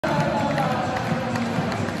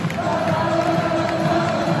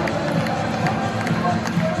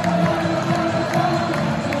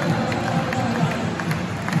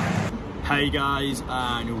Hey guys,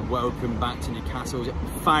 and welcome back to Newcastle's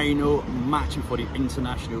final match before the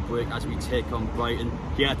international break as we take on Brighton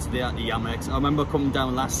here today at the Amex. I remember coming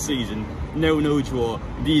down last season, no draw.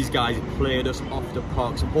 These guys played us off the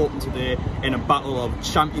park. So hoping today in a battle of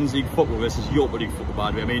Champions League football versus Europa League football, by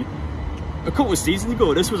the way. I mean, a couple of seasons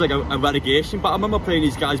ago this was like a relegation, but I remember playing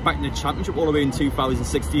these guys back in the Championship all the way in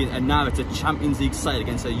 2016, and now it's a Champions League side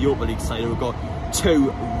against a Europa League side who've got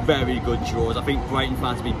two very good draws. I think Brighton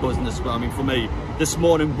fans will be buzzing as well. I mean, for me, this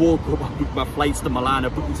morning woke up, I booked my flights to Milan, I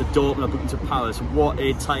booked into Dortmund, I booked into Paris. What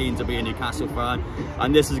a time to be a Newcastle fan,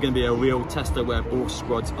 and this is going to be a real test of where both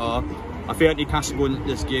squads are. I feel like Newcastle won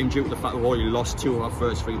this game due to the fact we've already lost 2 of our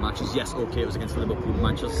first 3 matches. Yes, okay, it was against Liverpool and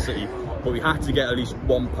Manchester City, but we had to get at least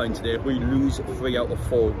 1 point today. If we lose 3 out of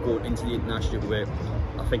 4 going into the international break,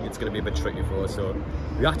 I think it's going to be a bit tricky for us, so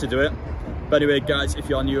we have to do it. But anyway guys, if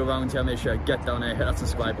you're new around here, make sure you get down there, hit that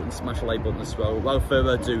subscribe button, smash the like button as well. Without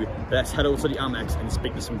further ado, let's head over to the Amex and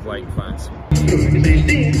speak to some Brighton fans.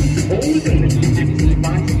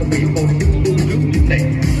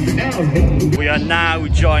 We are now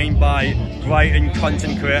joined by Brighton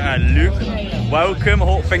content creator Luke. Welcome,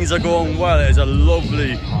 hope things are going well. It is a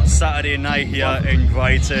lovely Saturday night here in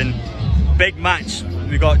Brighton. Big match,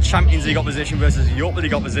 we got Champions League opposition versus Europa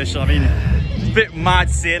League opposition. I mean, it's a bit mad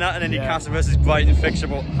saying that in a Newcastle versus Brighton fixture,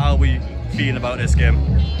 but how are we feeling about this game?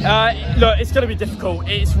 Look, it's going to be difficult.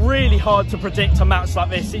 It's really hard to predict a match like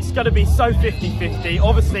this. It's going to be so 50-50.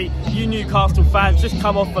 Obviously, you Newcastle fans just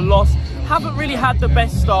come off a loss. Haven't really had the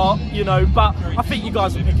best start, you know, but I think you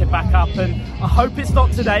guys will pick it back up, and I hope it's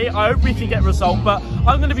not today. I hope we can get a result, but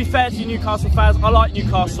I'm going to be fair to you Newcastle fans. I like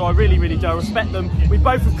Newcastle, I really do. I respect them. We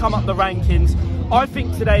both have come up the rankings. I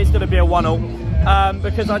think today is going to be a 1-0.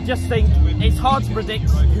 Because I just think it's hard to predict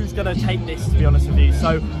who's going to take this, to be honest with you.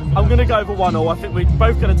 So I'm going to go over 1-0. I think we're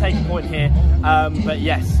both going to take a point here. But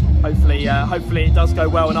yes, hopefully it does go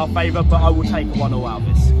well in our favour. But I will take a 1-0 out of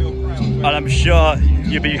this. And I'm sure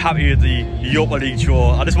you'll be happy with the Europa League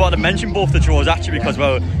draw. I just wanted to mention both the draws actually because,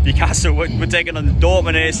 well, Newcastle we're taking on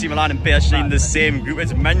Dortmund, AC Milan and PSG in the same group.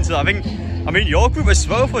 It's mental. I mean, your group as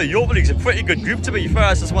well for the Europa League is a pretty good group to be fair.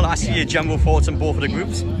 I just want to ask you your general thoughts on both of the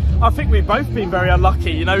groups. I think we've both been very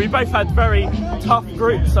unlucky. You know, we both had very tough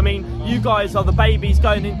groups. I mean, you guys are the babies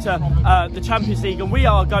going into the Champions League, and we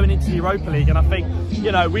are going into the Europa League. And I think,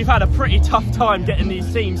 you know, we've had a pretty tough time getting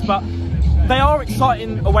these teams, but they are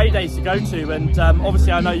exciting away days to go to, and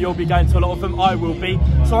obviously I know you'll be going to a lot of them. I will be,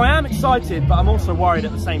 so I am excited, but I'm also worried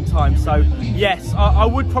at the same time. So yes, I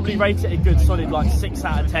would probably rate it a good solid like 6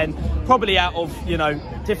 out of 10, probably out of, you know,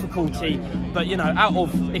 difficulty, but you know, out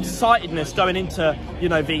of excitedness going into, you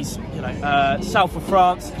know, these, you know, south of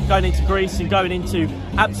France, going into Greece and going into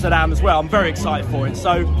Amsterdam as well. I'm very excited for it.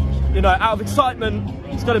 So, you know, out of excitement,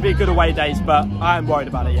 it's going to be a good away days, but I am worried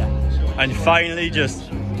about it, yeah. And finally, just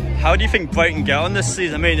how do you think Brighton get on this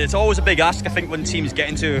season? I mean, it's always a big ask, I think, when teams get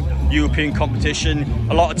into European competition.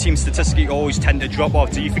 A lot of teams statistically always tend to drop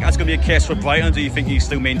off. Do you think that's going to be a case for Brighton, or do you think you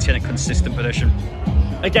still maintain a consistent position?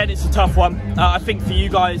 Again, it's a tough one. I think for you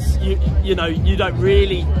guys, you know, you don't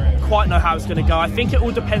really quite know how it's going to go. I think it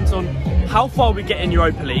all depends on how far we get in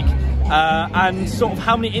Europa League. And sort of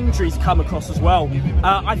how many injuries come across as well.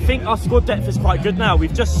 I think our squad depth is quite good now.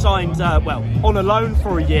 We've just signed, well, on a loan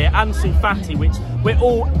for a year, Ansu Fati, which we're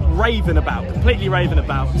all raving about, completely raving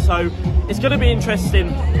about. So it's going to be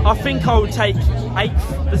interesting. I think I would take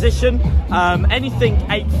 8th position. Anything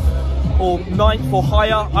 8th or 9th or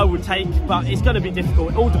higher I would take, but it's going to be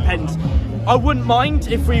difficult. It all depends. I wouldn't mind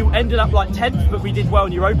if we ended up like 10th, but we did well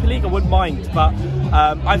in Europa League. I wouldn't mind, but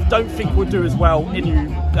I don't think we'll do as well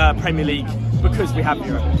in Premier League because we have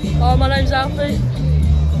Europe. My name's Alfie.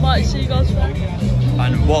 Mighty Seagulls fan.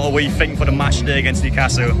 And what are we thinking for the match today against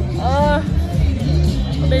Newcastle? I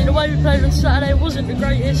mean, the way we played on Saturday wasn't the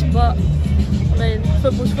greatest, but I mean,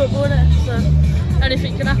 football's football, isn't it? So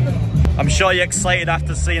anything can happen. I'm sure you're excited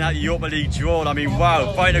after seeing that Europa League draw. I mean,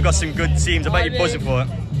 wow, Brighton have got some good teams. I bet you're buzzing for it.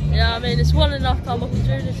 Yeah, I mean, it's one in a lifetime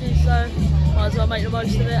opportunity, so might as well make the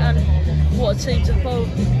most of it. And what a team to pull.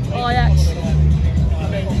 Ajax, I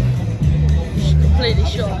mean, completely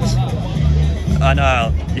shocked. And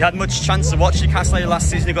you had much chance to watch Newcastle last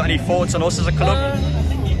season. You got any thoughts on us as a club?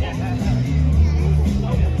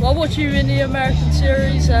 Well, I watched you in the American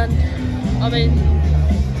series, and I mean,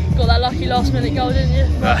 got that lucky last minute goal, didn't you?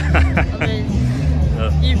 But, I mean,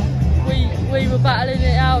 we were battling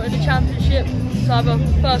it out in the Championship to either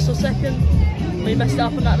first or second. We messed it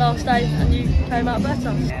up on that last day, and you came out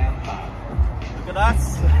better. Look at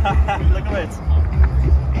that! Look at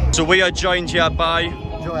it. So we are joined here by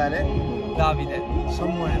Davide,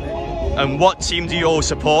 Samuele. And what team do you all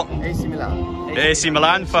support? AC Milan. AC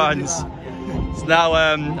Milan fans. So now,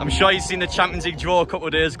 I'm sure you've seen the Champions League draw a couple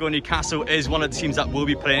of days ago. Newcastle is one of the teams that will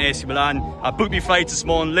be playing AC Milan. I booked my flight this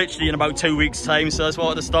morning, literally in about 2 weeks' time, so that's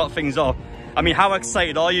wanted to start things off. I mean, how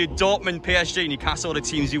excited are you? Dortmund, PSG, Newcastle are the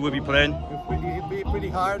teams you will be playing? It'll be pretty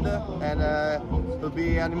hard, and it'll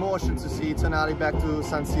be an emotion to see Tonali back to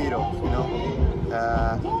San Siro. You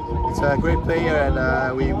know, it's a great player,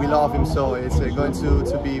 and we love him, so it's going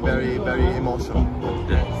to be very, very emotional.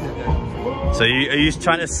 So are you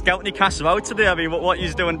trying to scout Newcastle out today? I mean, what are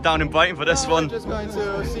you doing down in Brighton for this one? I'm just going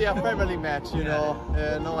to see a Premier League match, you know,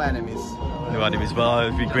 no enemies. No enemies, well,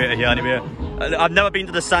 it'd be great to hear anyway. I've never been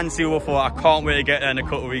to the San Siro before. I can't wait to get there in a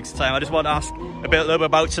couple of weeks' time. I just want to ask a little bit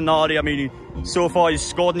about Tonali. I mean, so far he's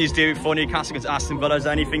scored in his debut for Newcastle against Aston Villa. Is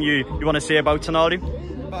there anything you want to say about Tonali?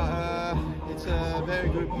 It's a very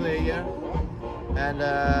good player, and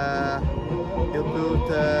he'll put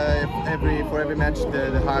for every match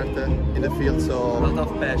the heart in the field. So A lot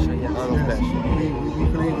of passion, yes. A lot of passion. We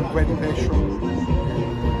play with great passion.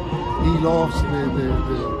 He loves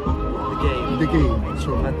the game.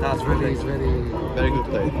 So Fantastic. He's very Very good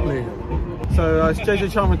player. So it's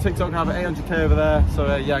JJ Chalmers on TikTok. I have 800k over there.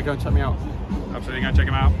 So yeah, go and check me out. Absolutely, go and check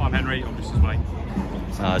him out. I'm Henry. I'm just his mate.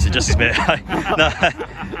 Is it just his mate? No.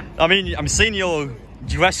 I mean, I'm seeing you're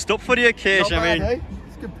dressed up for the occasion. Not bad, I mean,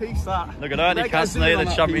 it's a good piece that. look at that, Newcastle Zoom on the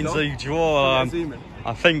that, Champions Pete, League draw. zoom in.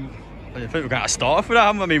 I think we're going to start off with that.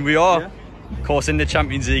 I mean, we are, of course, in the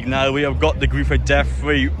Champions League now. We have got the group of death,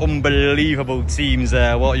 3 unbelievable teams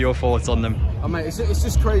there. What are your thoughts on them? Oh, mate, it's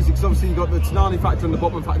just crazy because obviously you've got the Tonali factor and the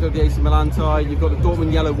Botman factor of the AC Milan tie, you've got the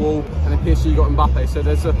Dortmund yellow wall, and then PSG you've got Mbappe. So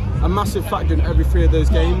there's a massive factor in every 3 of those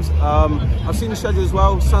games. I've seen the schedule as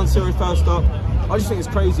well, San Siro first up. I just think it's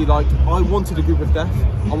crazy. Like, I wanted a group of death.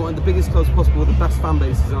 I wanted the biggest clubs possible with the best fan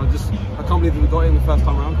bases, and I can't believe that we got it in the first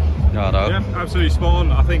time around. No. Yeah, absolutely spot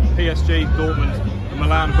on. I think PSG, Dortmund and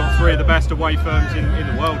Milan have got 3 of the best away firms in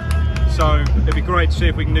the world. So it'd be great to see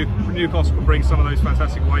if we can Newcastle can bring some of those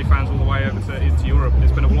fantastic away fans all the way over into Europe.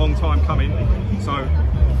 It's been a long time coming, so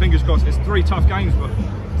fingers crossed. It's 3 tough games, but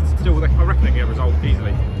still, I reckon they can get a result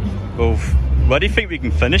easily. Well, where do you think we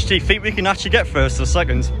can finish? Do you think we can actually get first or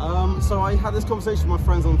second? So I had this conversation with my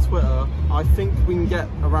friends on Twitter. I think we can get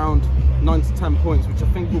around 9 to 10 points, which I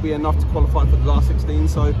think will be enough to qualify for the last 16.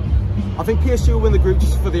 So I think PSG will win the group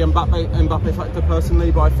just for the Mbappe factor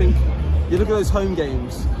personally, but I think you look at those home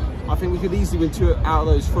games, I think we could easily win 2 out of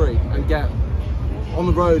those 3 and get on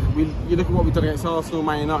the road. You look at what we've done against Arsenal,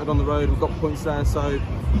 Man United on the road, we've got points there. So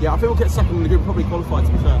yeah, I think we'll get second in the group, probably qualify,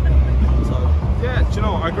 to be fair. So Yeah, do you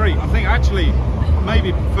know what? I agree. I think actually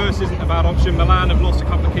maybe first isn't a bad option. Milan have lost a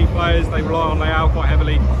couple of key players. They rely on Leao quite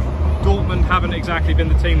heavily. Dortmund haven't exactly been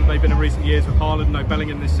the team that they've been in recent years with Haaland, no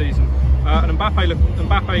Bellingham this season. And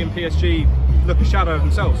Mbappe and PSG look a shadow of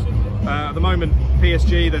themselves. At the moment,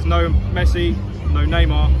 PSG, there's no Messi, no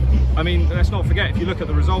Neymar. I mean, let's not forget, if you look at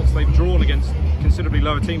the results, they've drawn against considerably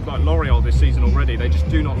lower teams like L'Oreal this season already. They just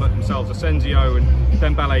do not look themselves. Asensio and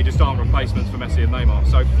Dembele just aren't replacements for Messi and Neymar.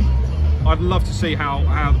 So I'd love to see how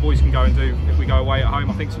the boys can go and do if we go away at home.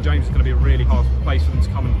 I think St James is going to be a really hard place for them to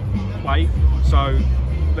come and play. So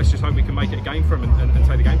let's just hope we can make it a game for them and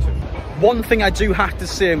take the game to them. One thing I do have to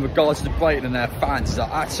say in regards to Brighton and their fans is I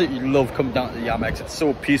absolutely love coming down to the Amex. It's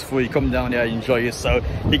so peaceful. You come down here, you enjoy yourself.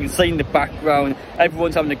 You can see in the background,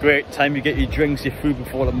 everyone's having a great time. You get your drinks, your food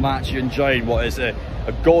before the match. You're enjoying what is a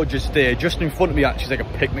gorgeous day. Just in front of me actually is like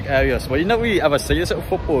a picnic area. So you don't really ever see this at a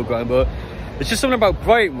football ground, but it's just something about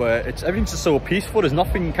Brighton where everything's just so peaceful. There's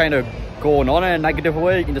nothing kind of going on in a negative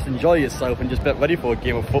way. You can just enjoy yourself and just get ready for a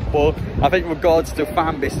game of football. I think in regards to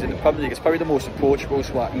fan bases in the Premier League, it's probably the most approachable,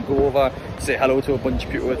 so I can go over, say hello to a bunch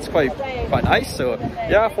of people. It's quite nice. So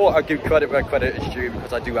yeah, I thought I'd give credit where credit is due,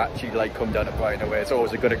 because I do actually like coming down to Brighton away. It's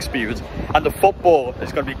always a good experience. And the football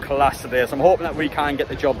is going to be class today, so I'm hoping that we can get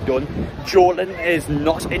the job done. Joelinton is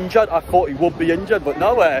not injured. I thought he would be injured, but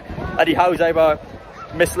no. Eddie Howe's either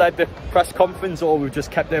misled the press conference or we've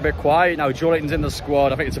just kept it a bit quiet. Now Joelinton's in the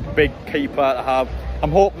squad. I think it's a big keeper to have.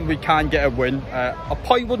 I'm hoping we can get a win. A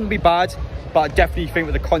point wouldn't be bad, but I definitely think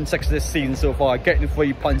with the context of this season so far, getting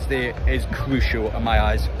 3 points there is crucial in my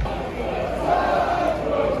eyes.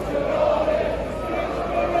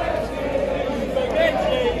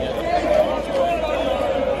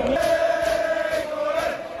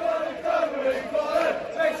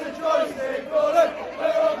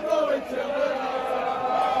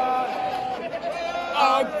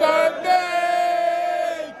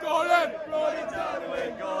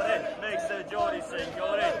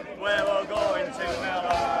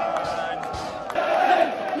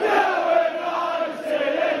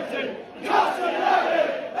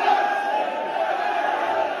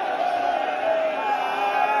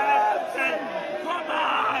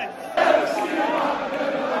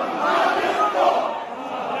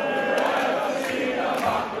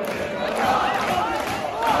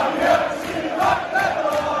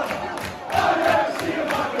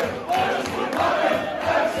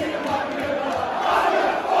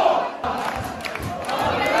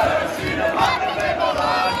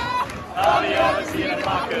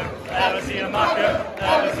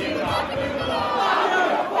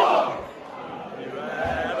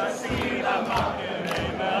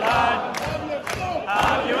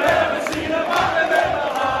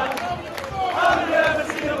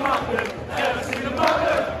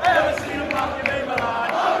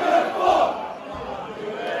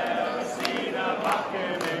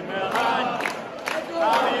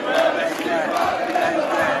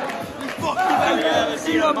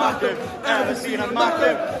 seen a massive, ever seen a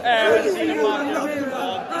massive, ever seen a massive.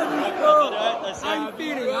 I'm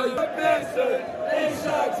feeling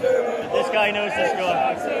this guy knows the score.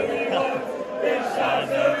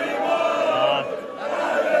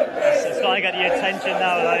 It's got to get the attention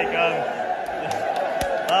now, like,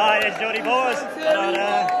 there's Jody Boas.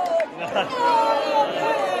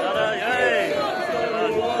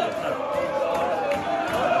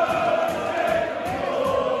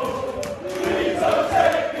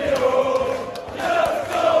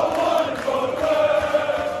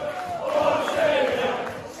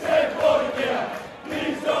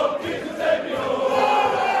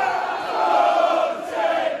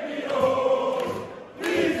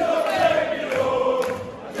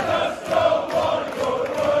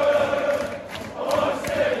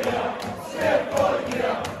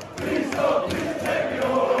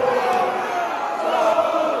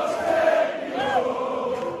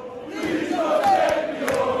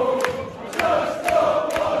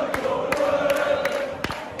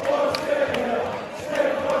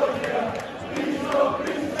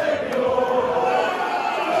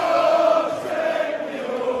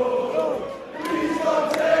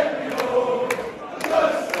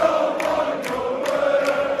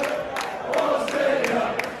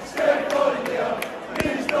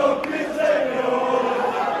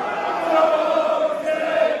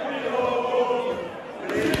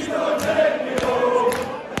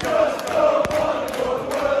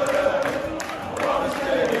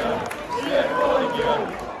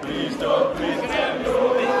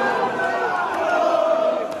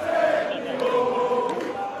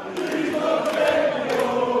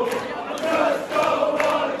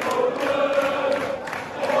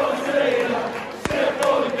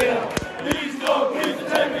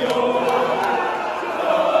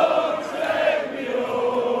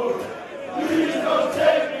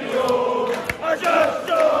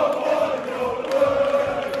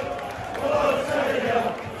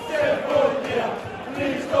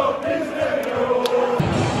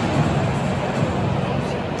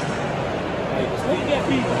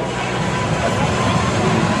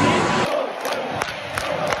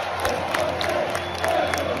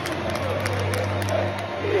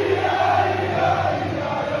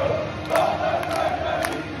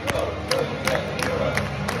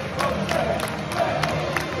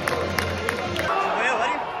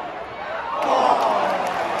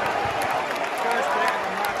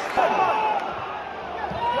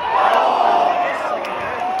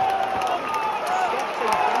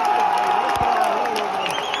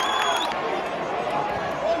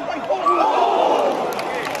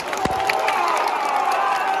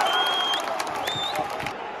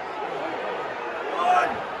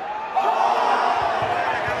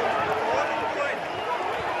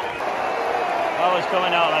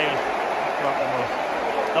 Coming out like that.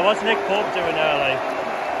 What's Nick Pope doing there, like?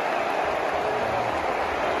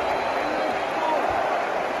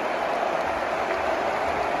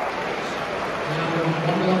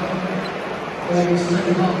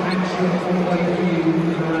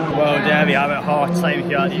 Well, there we have it, half time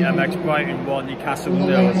here at the MX Brighton 1, Newcastle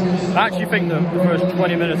 0. I actually think the first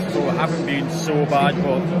 20 minutes or so haven't been so bad,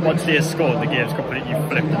 but once they scored, the game's completely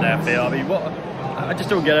flipped in their favour. I mean, I just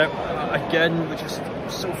don't get it. Again, we're just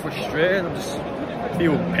so frustrated. I'm just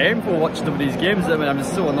feel painful watching some of these games. I mean, I'm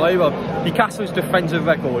just so annoyed. Newcastle's defensive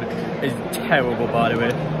record is terrible, by the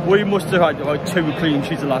way. We must have had about 2 clean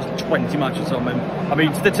sheets in the last 20 matches or something. I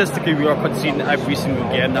mean, statistically, we are conceding every single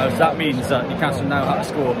game now, so that means that Newcastle now have to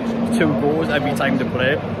score 2 goals every time they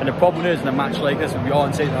play. And the problem is, in a match like this, when we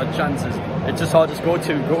aren't taking our chances, it's just hard to score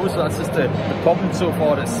 2 goals. So that's just the problem so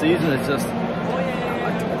far this season. It's just,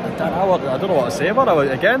 I don't know what to say about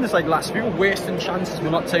it. Again, it's like last week, we're wasting chances,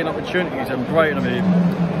 we're not taking opportunities. And Brighton, I mean,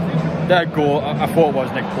 their goal, I thought it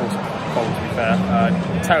was Nick Pope's goal, to be fair.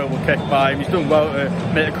 Terrible kick by him. He's done well to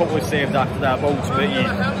make a couple of saves after that, but ultimately,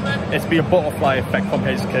 it's been a butterfly effect from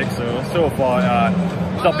his kick. So far,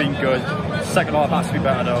 it's not been good. Second half has to be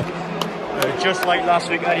better though. Just like last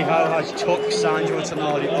week, Eddie Howe has took Sandro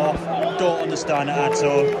Tonali off. Don't understand it at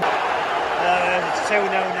all. It's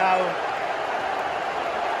 2-0 now.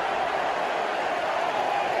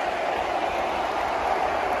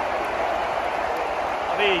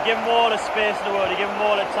 You give them all the space in the world, you give them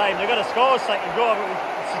all the time. They're going to score a second goal.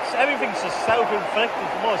 Everything's just self-inflicted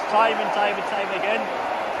for most time and time again.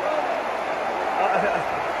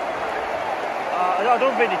 I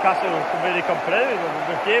don't think Newcastle can really competitive.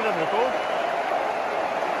 We gave them the goal.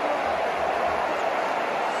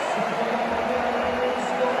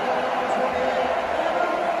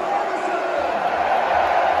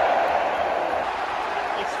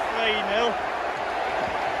 It's 3-0.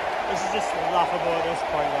 This is just laughable at this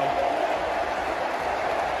point, though.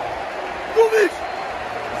 Rubbish!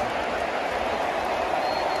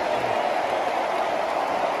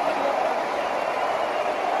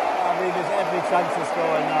 I mean, there's every chance of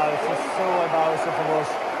scoring now. It's just so embarrassing for us.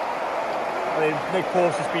 I mean, Nick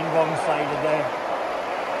Post has been wrong-sided there.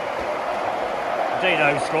 I don't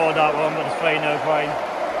know who scored that one, but it's 3-0 Brighton.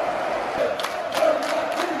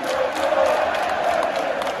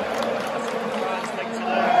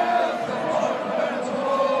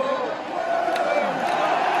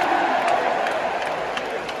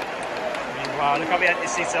 Wow, look how we had to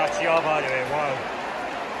see that job out of it, wow.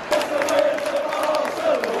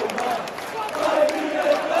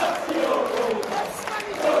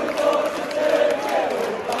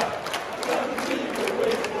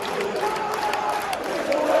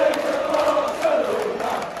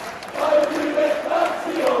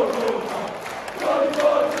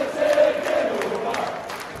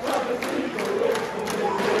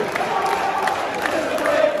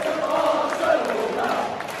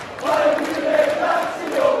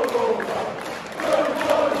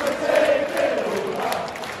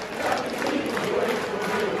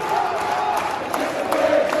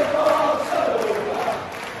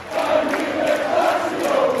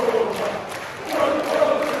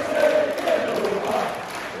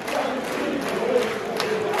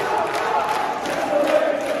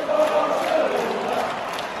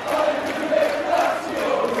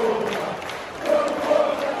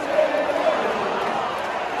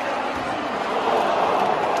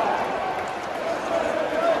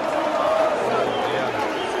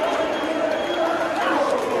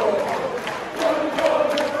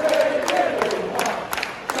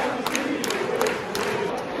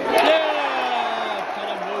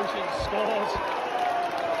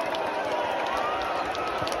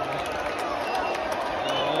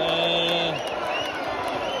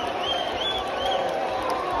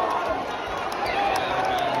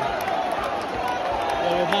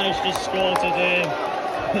 Managed to score today.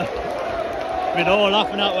 We're all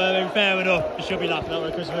laughing at her, and fair enough, we should be laughing at her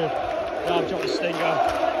because we've dropped a stinger.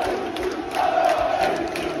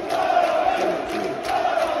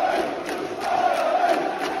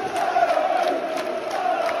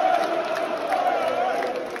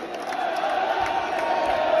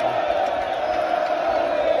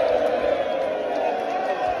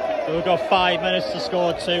 So we've got 5 minutes to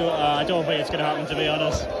score 2. I don't think it's going to happen, to be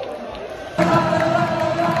honest.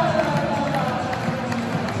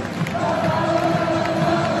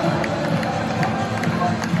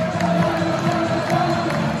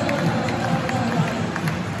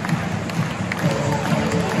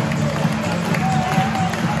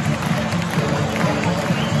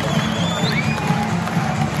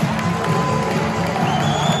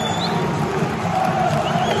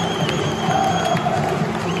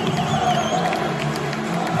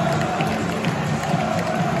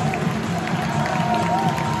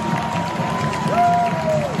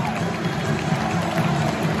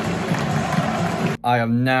 I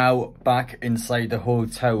am now back inside the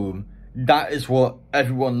hotel room. That is what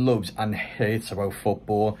everyone loves and hates about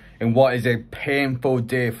football. And what is a painful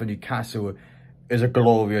day for Newcastle is a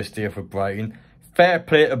glorious day for Brighton. Fair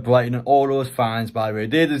play to Brighton and all those fans, by the way.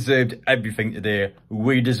 They deserved everything today.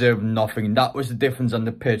 We deserved nothing. That was the difference on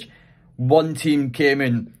the pitch. One team came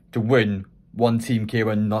in to win. One team came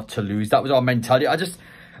in not to lose. That was our mentality.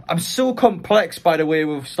 I'm so complex by the way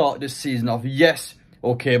we've started this season off. Yes,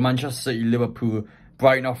 okay, Manchester City, Liverpool,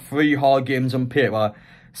 Brighton are 3 hard games on paper.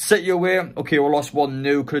 City away, okay, we lost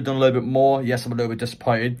 1-0, could have done a little bit more. Yes, I'm a little bit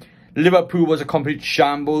disappointed. Liverpool was a complete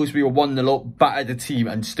shambles. We were 1-0 up, battered the team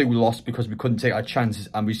and still lost because we couldn't take our chances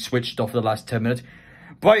and we switched off the last 10 minutes.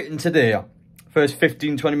 Brighton today, first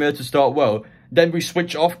 15-20 minutes to start well. Then we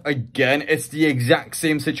switch off again. It's the exact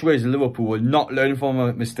same situation. Liverpool will not learn from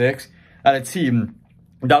our mistakes. And a team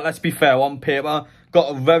that, let's be fair, on paper, got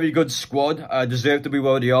a very good squad, deserve to be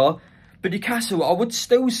where they are. But Newcastle, I would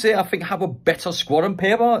still say, I think, have a better squad on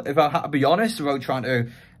paper, if I had to be honest, without trying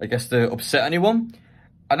to, I guess, to upset anyone.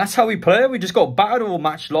 And that's how we play. We just got battered all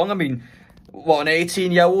match long. I mean, what, an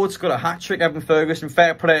 18-year-old's got a hat-trick, Evan Ferguson,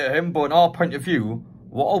 fair play to him. But in our point of view,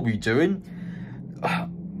 what are we doing?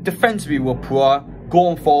 Defensively, we're poor.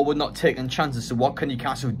 Going forward, not taking chances. So what can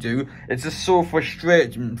Newcastle do? It's just so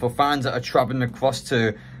frustrating for fans that are travelling across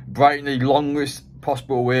to Brighton, the longest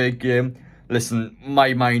possible away game. Listen,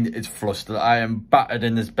 my mind is flustered. I am battered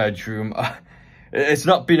in this bedroom. It's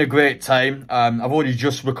not been a great time. I've only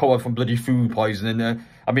just recovered from bloody food poisoning.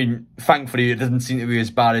 I mean, thankfully, it doesn't seem to be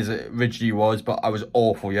as bad as it originally was, but I was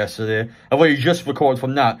awful yesterday. I've only just recovered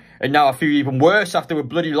from that, and now I feel even worse after we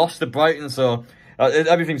bloody lost to Brighton, so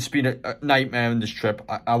Everything's been a nightmare on this trip.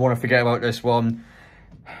 I want to forget about this one.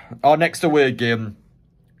 Our next away game,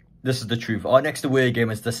 this is the truth, our next away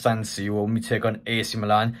game is the San Siro when we take on AC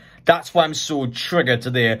Milan. That's why I'm so triggered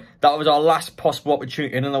today. That was our last possible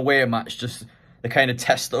opportunity in an away match, just to kind of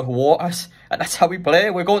test the waters. And that's how we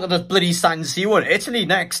play. We're going to the bloody San Siro in Italy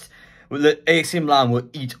next. The AC Milan will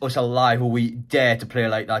eat us alive if we dare to play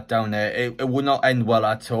like that down there. It will not end well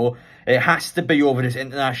at all. It has to be over this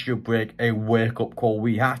international break a wake-up call.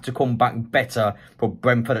 We have to come back better for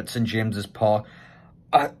Brentford at St James's Park.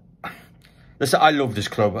 Listen, I love this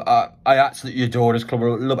club. I absolutely adore this club. I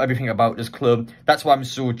love everything about this club. That's why I'm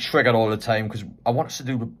so triggered all the time, because I want us to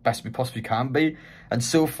do the best we possibly can be. And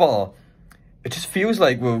so far, it just feels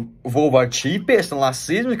like we've overachieved based on last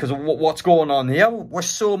season, because of what's going on here. We're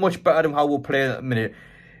so much better than how we're playing at the minute.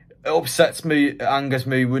 It upsets me, it angers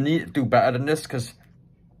me. We need to do better than this, because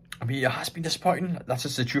I mean, it has been disappointing. That's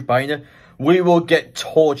just the truth behind it. We will get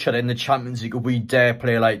tortured in the Champions League if we dare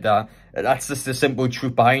play like that. That's just the simple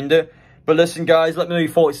truth behind it. But listen, guys, let me know your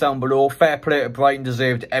thoughts down below. Fair play to Brighton,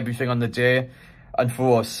 deserved everything on the day. And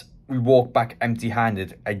for us, we walk back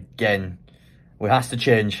empty-handed again. It has to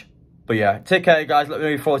change. But yeah, take care, guys. Let me know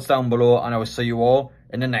your thoughts down below. And I will see you all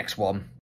in the next one.